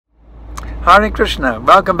Hare Krishna,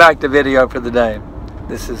 welcome back to video for the day.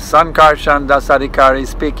 This is Sankarshan Dasadikari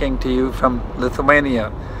speaking to you from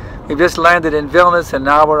Lithuania. We've just landed in Vilnius and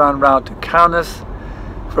now we're en route to Kaunas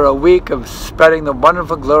for a week of spreading the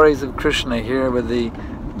wonderful glories of Krishna here with the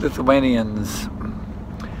Lithuanians.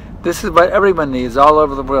 This is what everyone needs all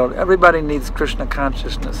over the world. Everybody needs Krishna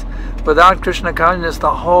consciousness. Without Krishna consciousness,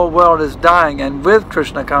 the whole world is dying, and with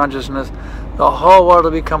Krishna consciousness, the whole world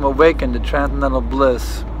will become awakened to transcendental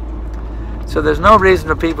bliss. So there's no reason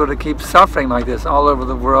for people to keep suffering like this all over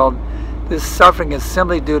the world. This suffering is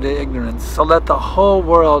simply due to ignorance. So let the whole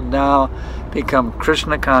world now become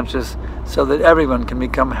Krishna conscious so that everyone can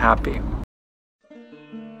become happy.